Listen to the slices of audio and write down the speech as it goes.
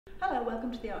Hello,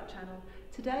 welcome to the Art Channel.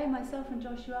 Today myself and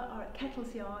Joshua are at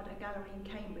Kettle's Yard, a gallery in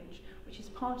Cambridge, which is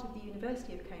part of the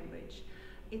University of Cambridge.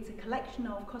 It's a collection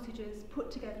of cottages put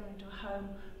together into a home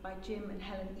by Jim and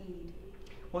Helen Ede.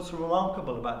 What's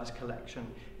remarkable about this collection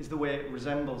is the way it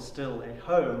resembles still a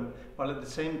home, while at the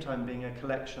same time being a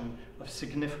collection of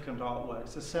significant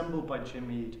artworks assembled by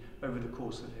Jim Ede over the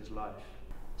course of his life.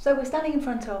 So we're standing in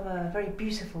front of a very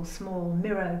beautiful small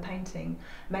Miro painting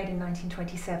made in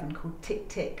 1927 called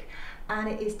Tiqets, and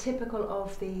it is typical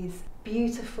of these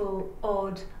beautiful,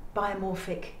 odd,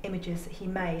 biomorphic images that he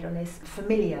made on this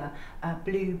familiar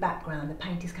blue background. The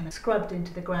paint is kind of scrubbed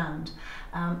into the ground,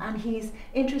 and he's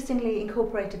interestingly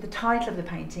incorporated the title of the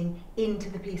painting into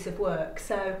the piece of work.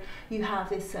 So you have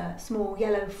this small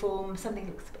yellow form, something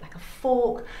that looks a bit like a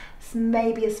fork,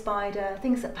 maybe a spider,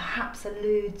 things that perhaps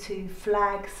allude to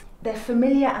flags. They're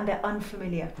familiar and they're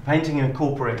unfamiliar. The painting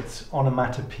incorporates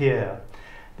onomatopoeia.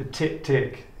 The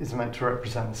tick-tick is meant to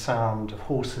represent the sound of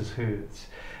horses' hooves.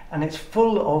 And it's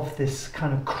full of this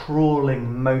kind of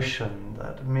crawling motion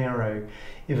that Miro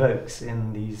evokes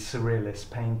in these surrealist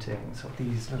paintings of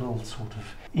these little sort of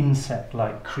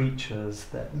insect-like creatures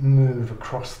that move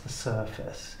across the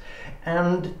surface.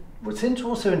 And what's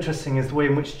also interesting is the way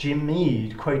in which Jim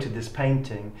Ede quoted this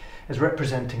painting as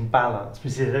representing balance.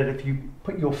 Because he said if you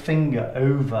put your finger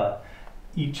over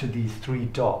each of these three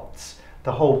dots,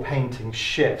 the whole painting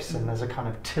shifts and there's a kind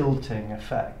of tilting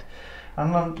effect.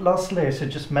 And lastly, I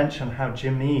should just mention how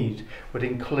Jim Ede would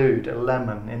include a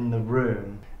lemon in the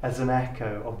room as an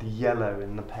echo of the yellow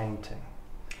in the painting.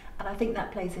 And I think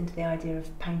that plays into the idea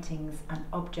of paintings and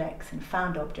objects and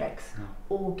found objects,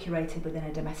 all curated within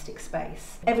a domestic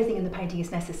space. Everything in the painting is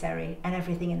necessary and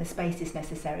everything in the space is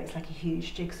necessary. It's like a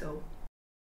huge jigsaw.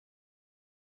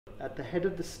 At the head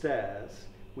of the stairs,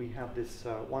 we have this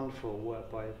wonderful work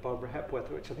by Barbara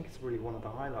Hepworth, which I think is really one of the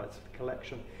highlights of the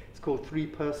collection. It's called Three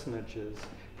Personages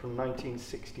from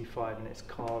 1965, and it's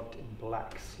carved in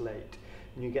black slate.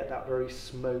 And you get that very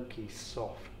smoky,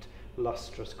 soft,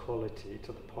 lustrous quality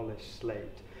to the polished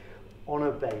slate on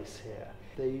a base here.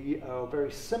 They are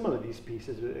very similar, these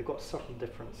pieces, but they've got subtle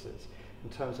differences in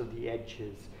terms of the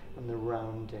edges and the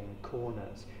rounding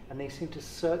corners. And they seem to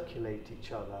circulate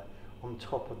each other on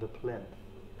top of the plinth.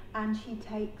 And she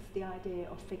takes the idea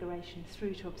of figuration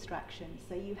through to abstraction.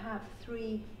 So you have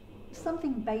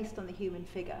something based on the human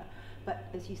figure, but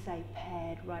as you say,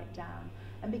 pared right down.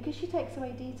 And because she takes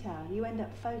away detail, you end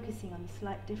up focusing on the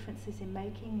slight differences in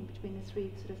making between the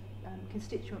three sort of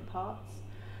constituent parts.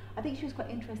 I think she was quite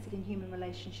interested in human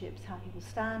relationships, how people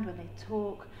stand when they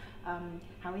talk,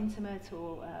 how intimate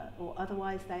or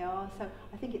otherwise they are. So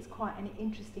I think it's quite an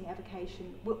interesting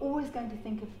evocation. We're always going to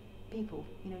think of people,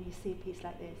 when you see a piece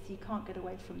like this. You can't get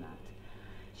away from that.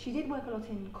 She did work a lot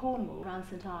in Cornwall around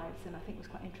St Ives, and I think was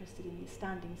quite interested in these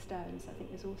standing stones. I think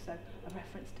there's also a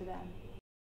reference to them.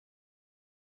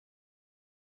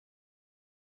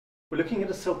 We're looking at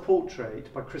a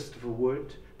self-portrait by Christopher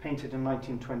Wood, painted in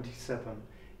 1927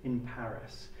 in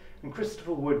Paris. And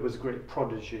Christopher Wood was a great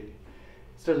prodigy.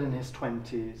 Still in his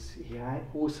 20s, he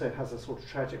also has a sort of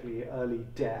tragically early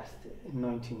death in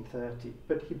 1930.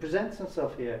 But he presents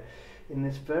himself here in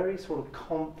this very sort of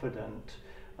confident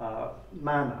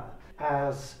manner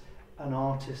as an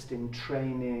artist in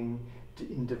training,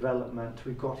 in development.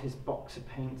 We've got his box of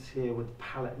paints here with a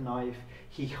palette knife.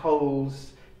 He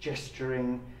holds,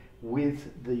 gesturing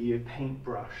with the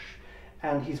paintbrush.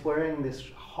 And he's wearing this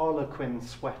harlequin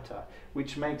sweater,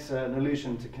 which makes an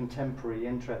allusion to contemporary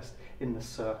interest in the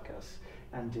circus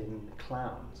and in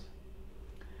clowns.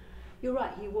 You're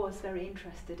right, he was very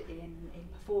interested in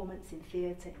performance, in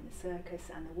theatre, in the circus,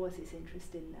 and there was his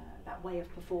interest in that way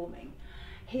of performing.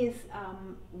 His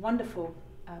wonderful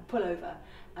pullover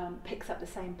picks up the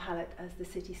same palette as the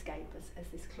cityscape, as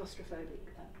this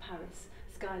claustrophobic Paris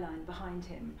skyline behind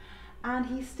him. And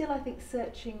he's still, I think,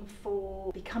 searching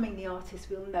for becoming the artist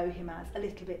we'll know him as a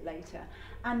little bit later.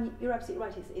 And you're absolutely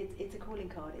right, it's a calling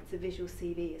card, it's a visual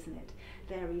CV, isn't it?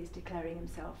 There he is declaring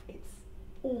himself. It's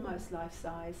almost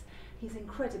life-size. He's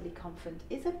incredibly confident.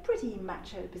 It's a pretty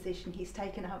macho position he's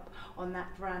taken up on that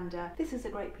veranda. This is a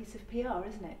great piece of PR,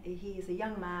 isn't it? He is a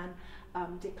young man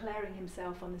declaring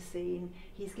himself on the scene.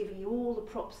 He's giving you all the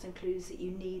props and clues that you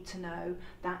need to know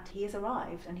that he has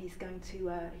arrived and he's going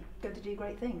to do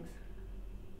great things.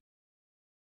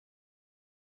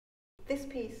 This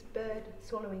piece, Bird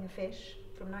Swallowing a Fish,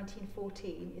 from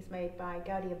 1914, is made by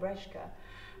Gaudia-Brzeska,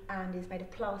 and is made of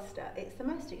plaster. It's the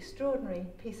most extraordinary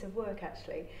piece of work,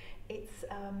 actually.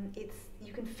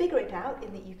 You can figure it out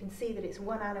in that you can see that it's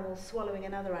one animal swallowing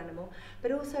another animal,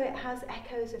 but also it has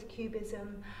echoes of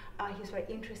Cubism. He was very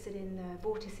interested in the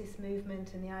vorticist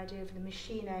movement and the idea of the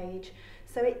machine age.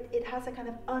 So it has a kind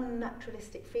of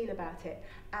unnaturalistic feel about it,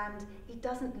 and it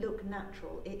doesn't look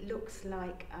natural. It looks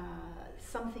like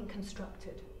something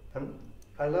constructed.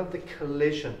 I love the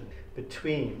collision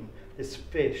between this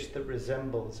fish that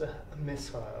resembles a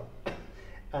missile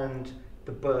and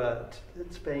the bird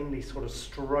that's vainly sort of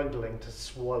struggling to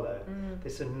swallow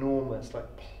this enormous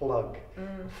plug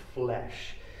of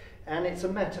flesh. And it's a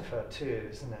metaphor too,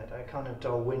 isn't it? A kind of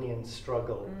Darwinian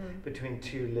struggle between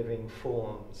two living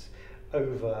forms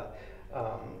over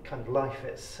kind of life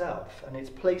itself. And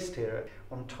it's placed here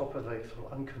on top of a sort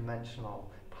of unconventional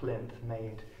plinth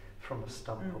made from a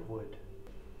stump of wood.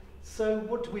 So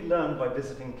what do we learn by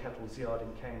visiting Kettle's yard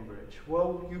in Cambridge?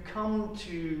 Well, you come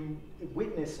to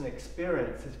witness and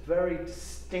experience this very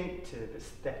distinctive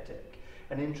aesthetic,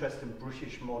 an interest in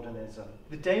British modernism.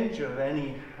 The danger of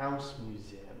any house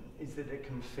museum is that it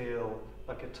can feel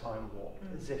like a time warp,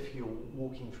 as if you're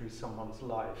walking through someone's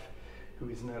life who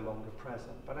is no longer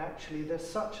present. But actually there's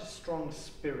such a strong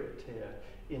spirit here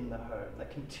in the home that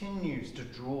continues to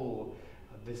draw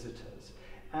visitors.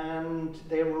 And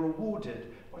they were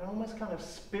rewarded by an almost kind of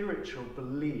spiritual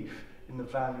belief in the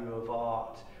value of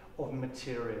art, of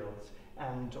materials,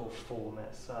 and of form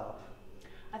itself.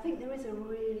 I think there is a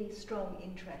really strong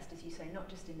interest, as you say, not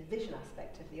just in the visual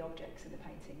aspect of the objects in the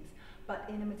paintings, but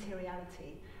in a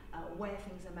materiality, where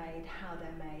things are made, how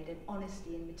they're made, and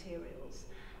honesty in materials.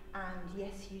 And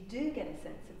yes, you do get a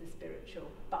sense of the spiritual,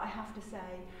 but I have to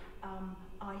say,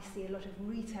 I see a lot of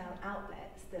retail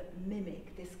outlets that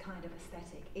mimic this kind of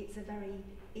aesthetic.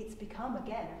 It's become,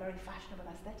 again, a very fashionable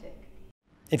aesthetic.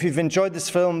 If you've enjoyed this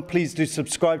film, please do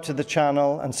subscribe to the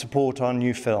channel and support our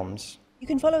new films. You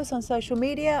can follow us on social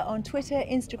media, on Twitter,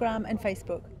 Instagram and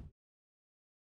Facebook.